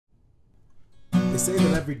They say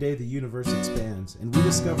that every day the universe expands, and we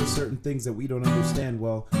discover certain things that we don't understand.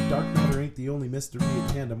 Well, dark matter ain't the only mystery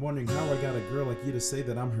at hand. I'm wondering how I got a girl like you to say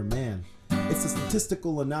that I'm her man. It's a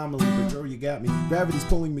statistical anomaly, but girl, you got me. Gravity's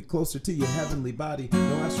pulling me closer to your heavenly body.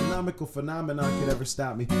 No astronomical phenomenon could ever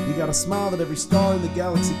stop me. You got a smile that every star in the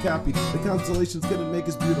galaxy copied. The constellations couldn't make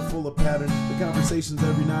as beautiful a pattern. The conversations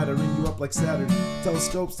every night, I ring you up like Saturn.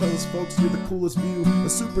 Telescopes tell us folks you're the coolest view. A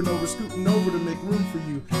supernova scooting over to make room for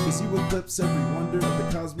you. Cause you eclipse every wonder of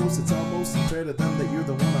the cosmos. It's almost unfair to them that you're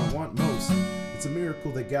the one I want most. It's a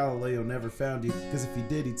miracle that Galileo never found you, cause if he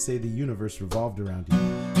did, he'd say the universe revolved around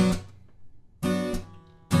you.